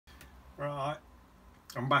Right,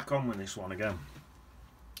 I'm back on with this one again.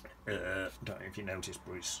 Don't know if you noticed,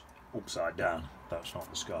 but it's upside down. That's not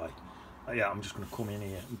the sky. Yeah, I'm just going to come in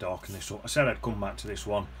here and darken this up. I said I'd come back to this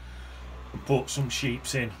one and put some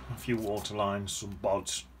sheeps in, a few water lines, some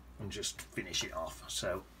bods, and just finish it off.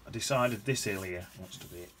 So I decided this hill here wants to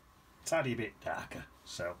be a tiny bit darker.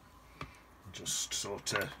 So just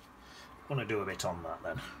sort of want to do a bit on that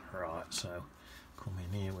then. Right, so come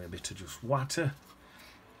in here with a bit of just water.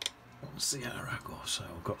 Let's see how I go. So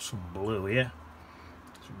I've got some blue here,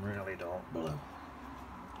 some really dark blue.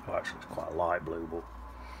 Well, actually it's quite a light blue, but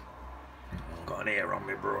I've got an ear on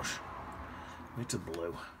my brush. A bit of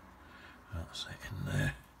blue. That's it in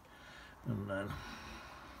there. And then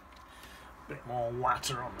a bit more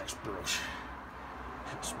water on this brush.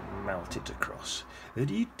 Just melt it across. There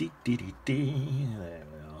we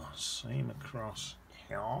are. Same across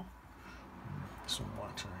here. Some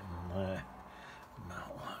water in there.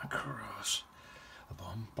 Melt that across.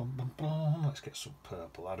 Bum, bum, bum, bum. Let's get some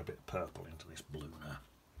purple. Add a bit of purple into this blue now.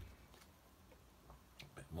 A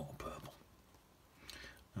bit more purple.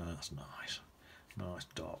 That's nice. Nice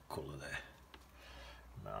dark colour there.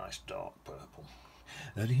 Nice dark purple.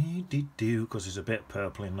 Because there's a bit of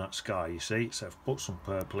purple in that sky, you see. So if I put some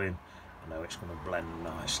purple in, I know it's going to blend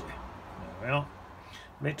nicely. There we are.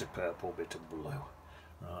 Bit of purple, bit of blue.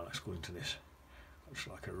 Right, let's go into this. Looks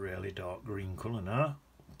like a really dark green colour now.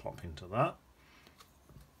 Pop into that.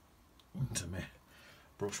 Into my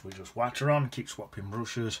brush with just water on. Keep swapping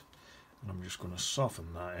brushes. And I'm just going to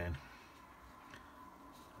soften that in.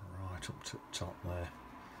 Right up to the top there.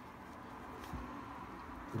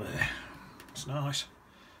 There. It's nice.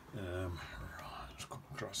 Right, let's come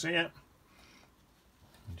across here.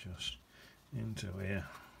 And just into here.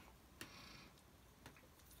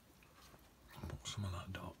 Put some of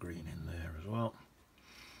that dark green in there as well.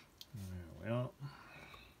 There we are.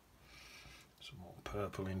 Some more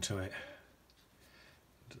purple into it.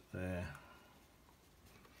 Into there.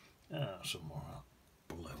 Some more of that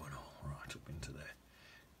blue and all right up into there.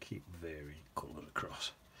 Keep varying colours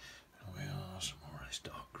across. There we are. Some more of this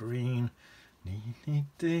dark green.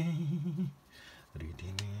 Let's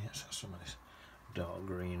have some of this dark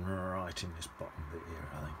green right in this bottom bit here,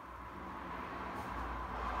 I think.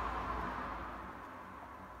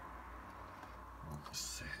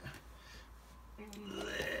 That's it.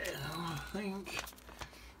 There, I think.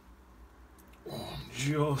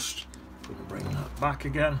 Just going to bring that back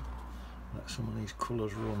again. Let some of these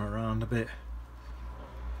colours run around a bit.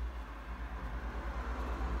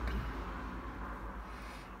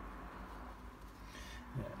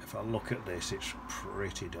 Yeah, if I look at this, it's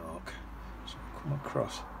pretty dark. So I come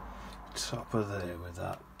across the top of there with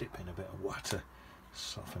that, dip in a bit of water,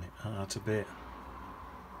 soften it out a bit.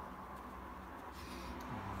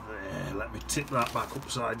 There, let me tip that back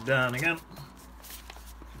upside down again,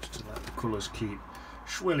 just to let the colours keep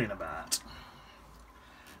swirling about.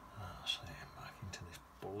 That's it, back into this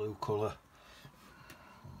blue colour.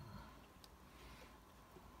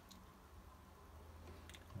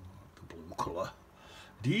 The blue colour.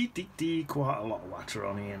 Quite a lot of water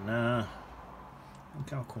on here now. I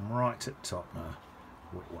think I'll come right to the top now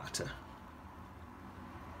with water.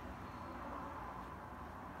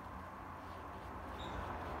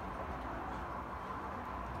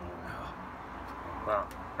 Well,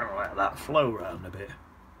 I'll let that flow round a bit.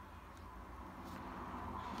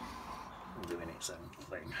 Doing its own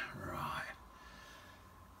thing. Right.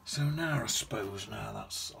 So now I suppose now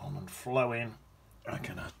that's on and flowing, I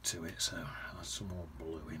can add to it, so add some more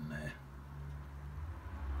blue in there.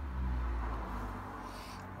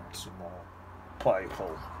 Add some more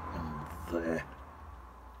purple in there.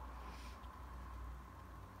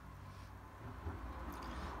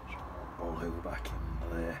 Some more blue back in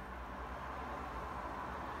there.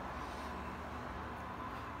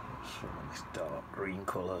 Some of these dark green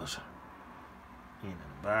colours in and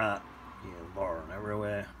about, yellow and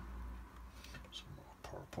everywhere. Some more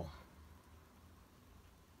purple.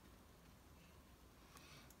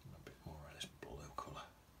 And a bit more of this blue colour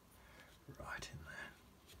right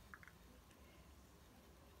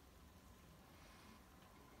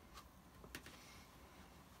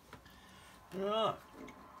in there. Right.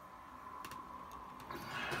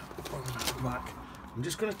 Bring that back. I'm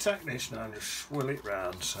just going to take this now and just swill it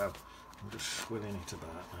round, so I'm just swilling it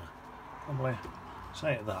about now. Probably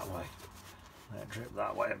say it that way. Let it drip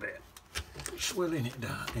that way a bit. Swilling it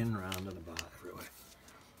down, in, round and about everywhere.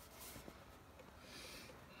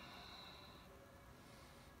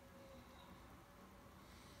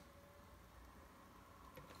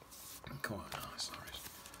 Quite nice, sorry.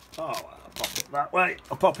 Oh, well, I'll pop it that way.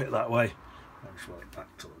 I'll pop it that way. And swell it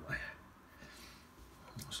back to the way.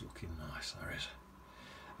 So That's looking nice, there is.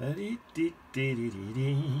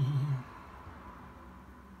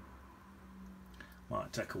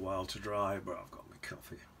 Might take a while to dry, but I've got my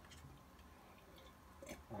coffee.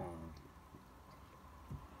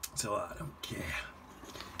 So I don't care.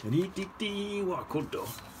 What I could do,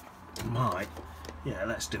 might, yeah,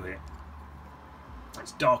 let's do it.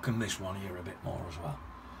 Let's darken this one here a bit more as well.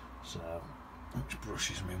 So, which brush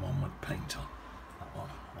is me one with paint on? That one,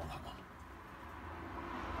 or that one?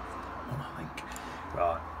 That one, I think.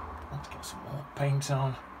 Right, let's get some more paint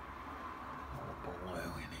on. More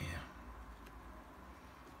blue in here.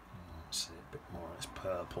 Let's see a bit more of this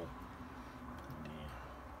purple. Yeah.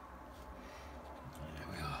 There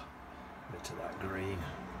we are. A bit of that green.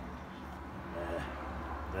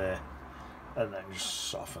 There. And then just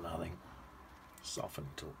soften, I think. Soften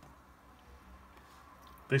it up.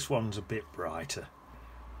 This one's a bit brighter.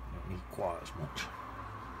 Don't need quite as much.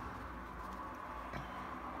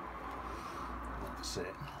 That's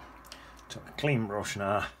it. Take a clean brush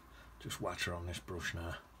now. Just water on this brush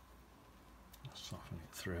now. Soften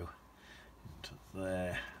it through into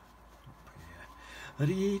there. Up here. So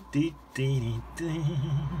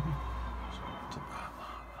to that.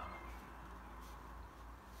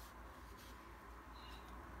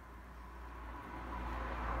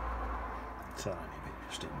 Tiny bit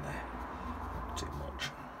just in there, not too much.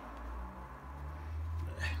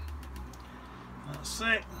 There. That's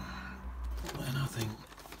it. Then I think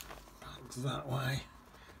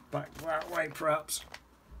back that way perhaps.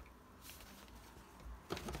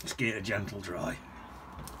 Let's get a gentle dry.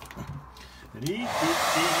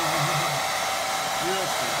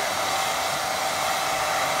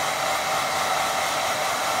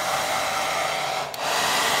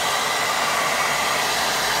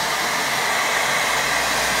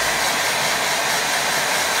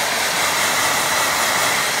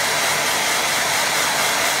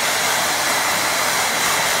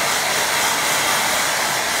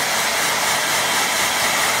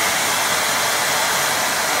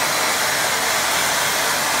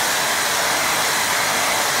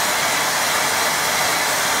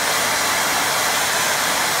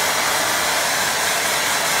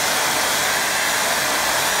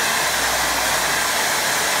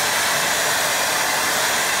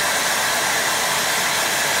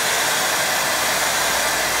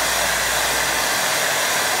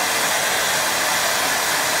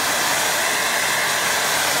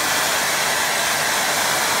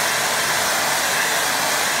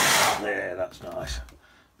 Nice. A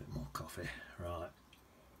bit more coffee. Right.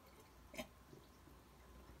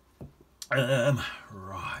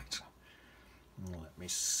 Right. Let me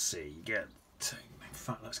see. In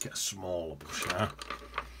fact, let's get a smaller brush now.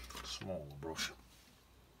 Smaller brush.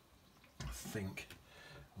 I think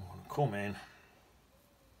I'm going to come in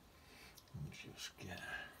and just get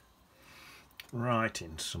right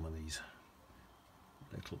in some of these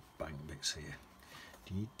little bang bits here.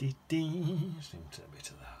 Just into a bit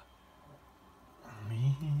of that.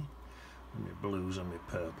 And my blues and my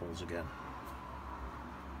purples again.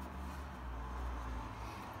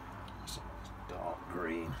 Some dark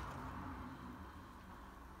green.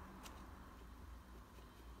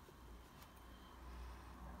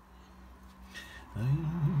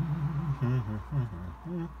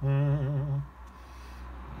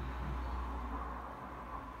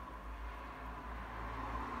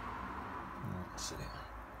 That's it.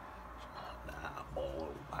 That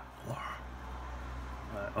all back there.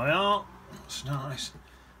 Right, well, that's nice.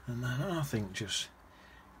 And then I think just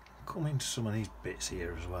come into some of these bits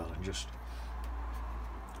here as well, and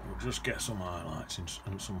we'll just get some highlights and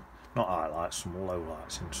some, not highlights, some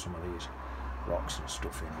lowlights into some of these rocks and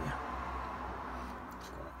stuff in here. It's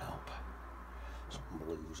going to help. Some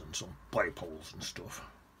blues and some purples and stuff.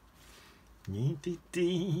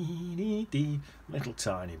 Little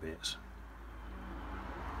tiny bits.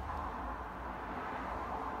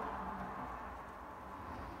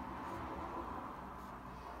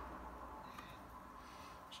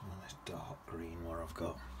 Some of this dark green where I've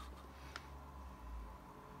got.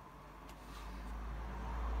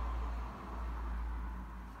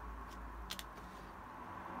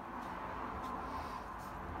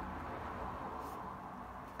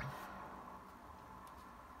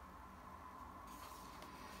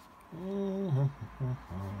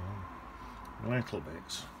 Little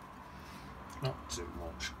bits, not too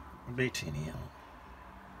much, a bit in here.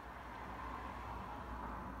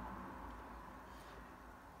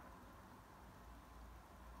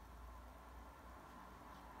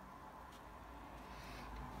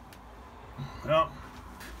 Well,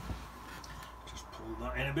 just pull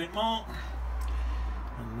that in a bit more,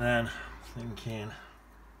 and then thinking,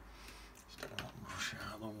 just get that brush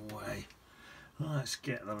out of the Let's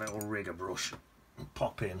get the little rigger brush and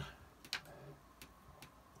pop in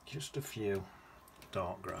just a few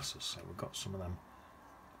dark grasses. So we've got some of them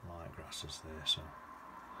light grasses there, so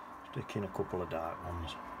stick in a couple of dark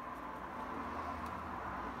ones.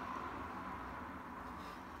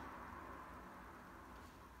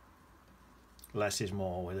 Less is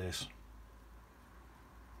more with this.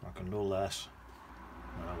 I can do less,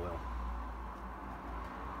 and I will.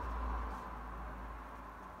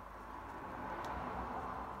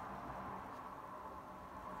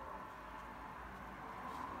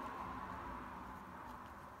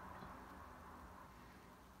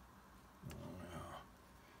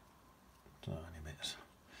 Tiny bits.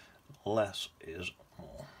 Less is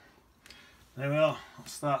more. There we are.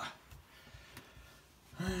 That's that.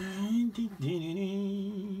 A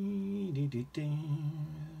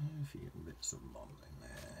few bits of bond in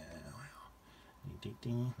there.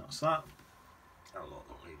 That's that. A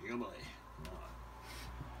lovely jubbly.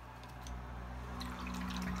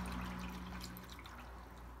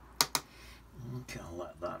 Okay, I'll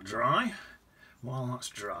let that dry. While that's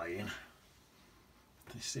drying,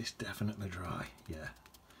 this is definitely dry. Yeah,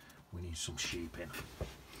 we need some sheep in.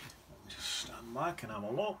 Just stand back and have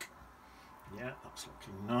a look. Yeah, that's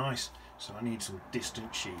looking nice. So I need some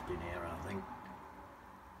distant sheep in here, I think.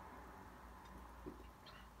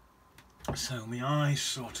 So my eyes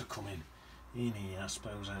sort of coming in here, I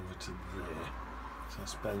suppose, over to there. So I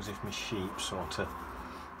suppose if my sheep sort of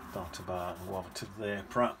dot about and go over to there,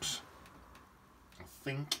 perhaps. I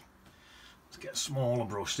think. Let's get a smaller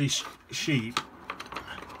brush. These sheep,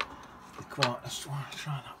 they're quite. Let's try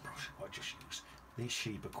that brush. I just use. These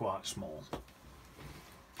sheep are quite small.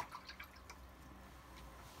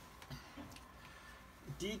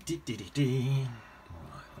 Right,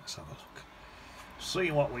 let's have a look.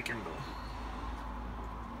 See what we can do.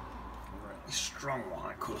 Really strong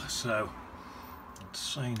white colour, so I'm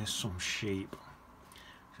saying there's some sheep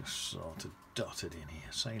just sort of dotted in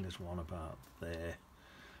here. Saying there's one about there.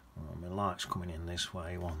 Well, my light's coming in this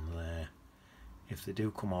way, one there. If they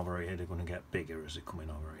do come over here, they're going to get bigger as they're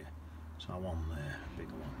coming over here. So one there, a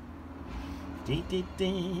bigger one. And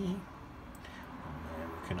there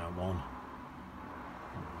we can have one.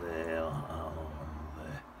 There, oh,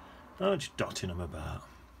 there. Oh, just dotting them about.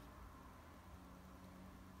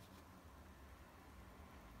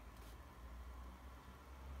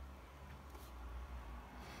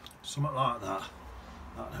 Something like that.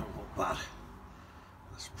 That don't look bad.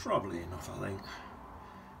 That's probably enough, I think.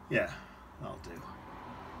 Yeah, that'll do.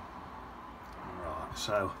 Right,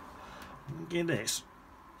 so give this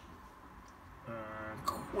a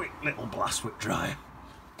quick little blast with dryer.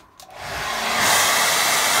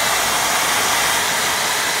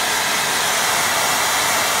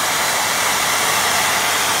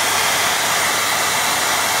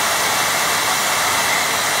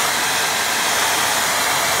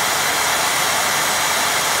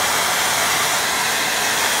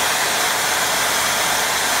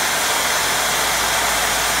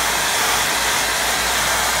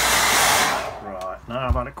 Now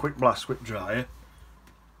I've had a quick blast with dryer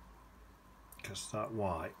because that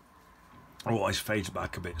white always fades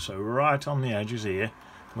back a bit, so right on the edges here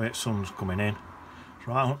where the sun's coming in,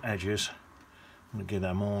 right on edges, I'm going to give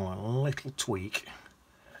them all a little tweak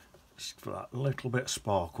just for that little bit of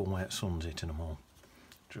sparkle where the sun's hitting them all,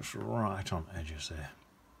 just right on edges there.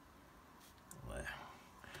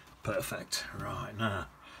 Perfect. Right, now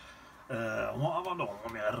what have I done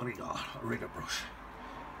with my rigger brush?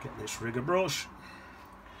 Get this rigger brush.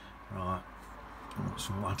 Right, I've got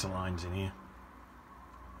some water lines in here.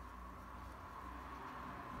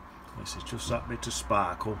 This is just that bit of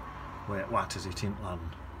sparkle where it waters it in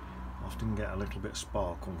land. Often get a little bit of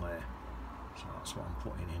sparkle there, so that's what I'm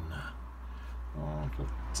putting in there. Oh, a little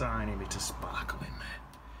tiny bit of sparkle in there.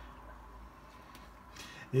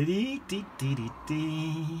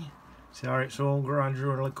 See how it's all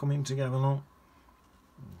gradually coming together now?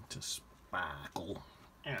 To sparkle.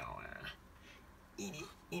 Oh, yeah,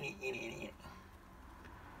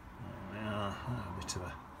 a bit of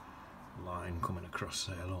a line coming across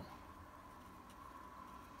there, look.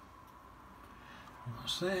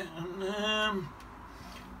 That's it, and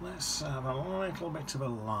let's have a little bit of a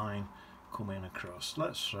line coming across.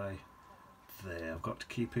 Let's say there. I've got to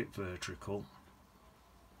keep it vertical.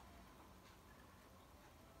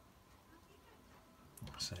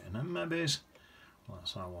 That's it, and then maybe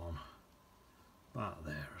let's have one about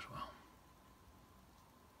there as well.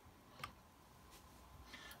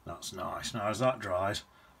 That's nice. Now as that dries,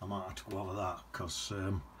 I might have to go over that because,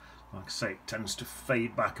 like I say, it tends to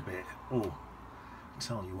fade back a bit. Oh, I'll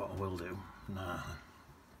tell you what I will do. Nah.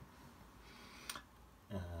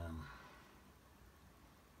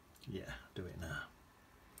 Yeah, do it now.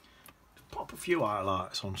 Pop a few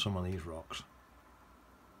highlights on some of these rocks.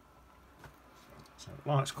 So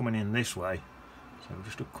light's coming in this way, so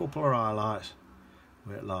just a couple of highlights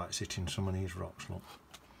where light's hitting some of these rocks, look.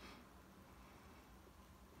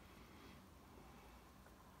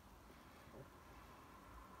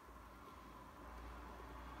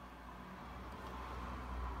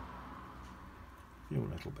 A few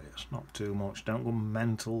little bits, not too much, don't go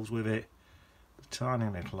mentals with it, the tiny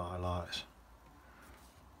little highlights.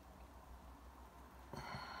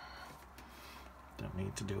 Don't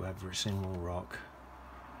need to do every single rock.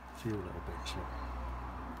 A few little bits, look.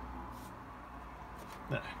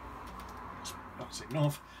 There. That's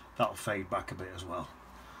enough. That'll fade back a bit as well.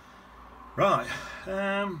 Right.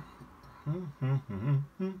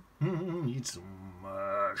 Need some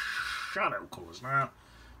shadow colours now.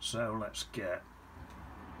 So let's get...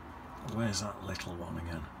 Where's that little one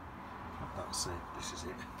again? That's it. This is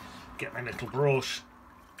it. Get my little brush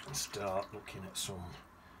and start looking at some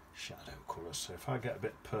shadow colours. So if I get a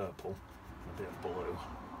bit of purple and a bit of blue,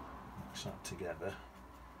 mix that together.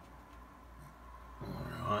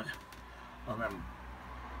 Alright, and then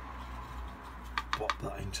pop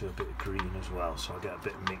that into a bit of green as well, so I get a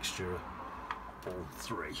bit of mixture of all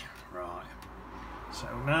three. Right, so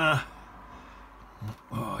now,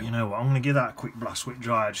 oh, you know what, I'm going to give that a quick blast with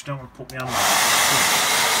dry. I just don't want to put my hand on it.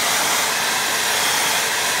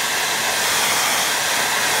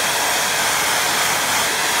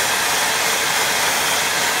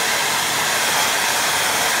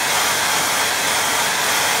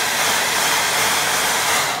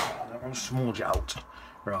 Smudge out.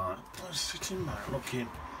 Right, I'm sitting back looking.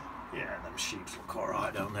 Yeah, them sheeps look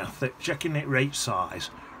alright, don't they? Checking it right size.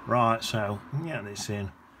 Right, so get this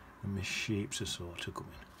in, and my sheeps are sort of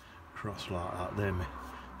coming across like that. There, my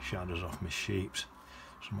shadows off my sheeps.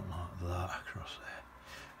 Something like that across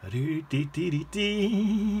there.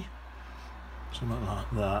 Something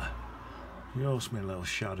like that. Just my little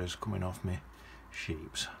shadows coming off my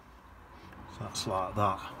sheeps. So that's like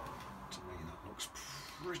that. To me, that looks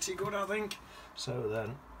pretty good, I think. So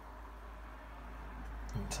then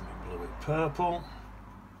into my blue with purple.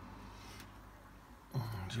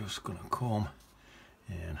 I'm just going to come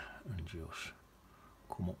in and just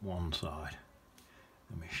come up one side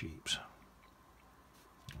of my sheeps.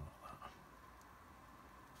 Like that.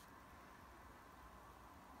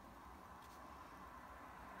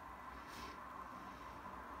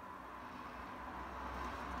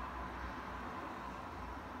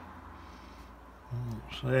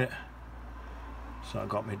 That's it. So I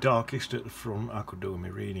got my darkest at the front. I could do with my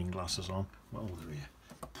reading glasses on. Well, there here.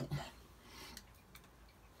 Put them on.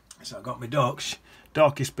 So I got my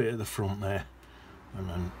darkest bit at the front there, and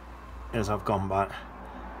then as I've gone back,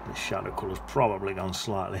 the shadow colour's probably gone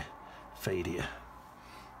slightly fadier.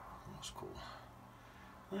 That's cool.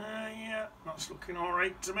 Yeah, that's looking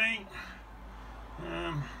alright to me.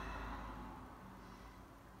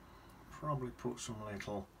 Probably put some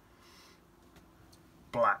little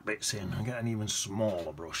black bits in. I get an even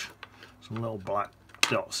smaller brush. Some little black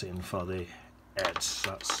dots in for the heads.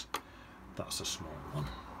 That's a small one.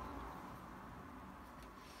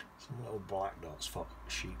 Some little black dots for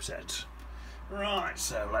sheep's heads. Right,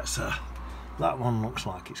 so let's that one looks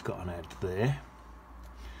like it's got an head there.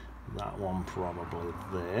 That one probably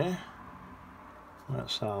there.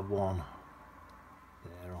 Let's have one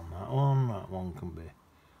there on that one. That one can be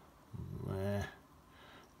there.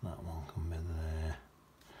 That one can be there.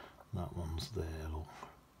 That one's there, look.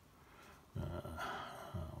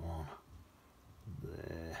 That one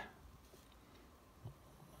there.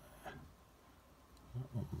 That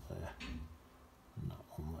one there. And that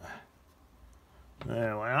one there.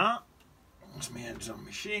 There we are. That's my heads on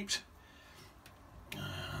my sheep.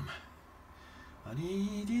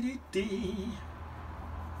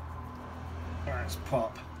 Let's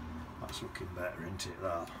pop. That's looking better, isn't it,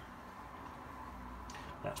 that?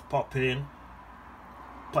 Let's pop in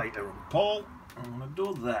Peter and Paul. I'm going to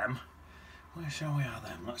do them. Where shall we have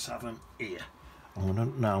them? Let's have them here. I'm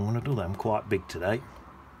going to do them quite big today.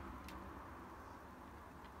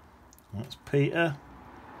 That's Peter.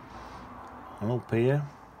 Hello, Peter.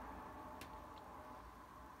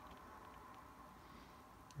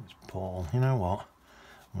 It's Paul. You know what?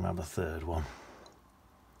 I'm going to have a third one.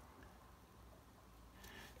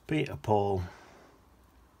 Peter, Paul,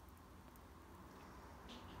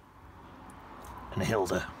 and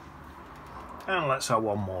Hilda. And let's have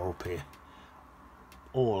one more up here.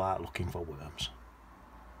 All out looking for worms.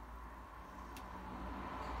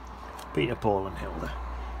 Peter, Paul and Hilda.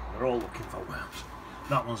 They're all looking for worms.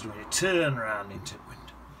 That one's going to turn around into the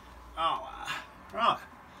wind. Oh, right.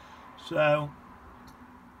 So,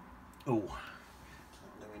 Oh, what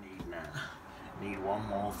do we need now? Need one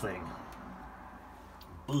more thing.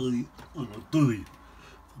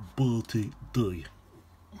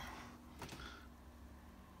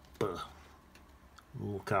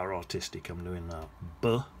 Look how artistic I'm doing that.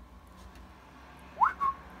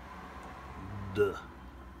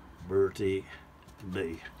 Bertie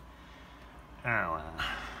D. There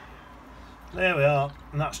we are,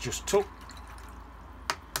 and that's just took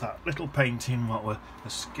that little painting, what were a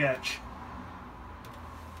sketch,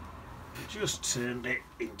 just turned it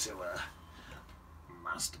into a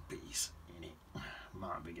masterpiece in it.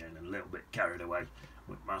 Might be getting a little bit carried away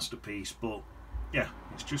with masterpiece, but yeah,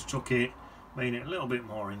 it's just took it, made it a little bit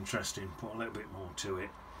more interesting, put a little bit more to it,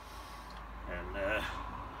 and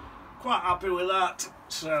quite happy with that.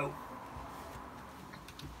 So,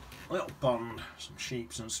 little pond, some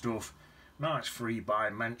sheeps and stuff, nice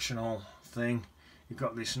three-dimensional thing. You've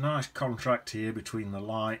got this nice contract here between the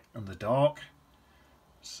light and the dark,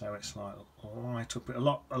 so it's like light up. A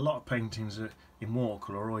lot of paintings in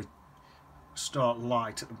watercolour always start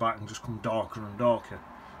light at the back and just come darker and darker,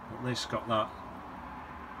 but this got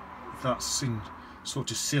that's in sort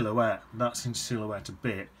of silhouette. That's in silhouette a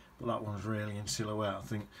bit, but that one's really in silhouette. I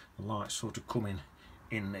think the light's sort of coming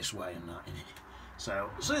in this way and that in it. So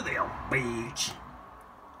see the old beach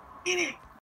in it.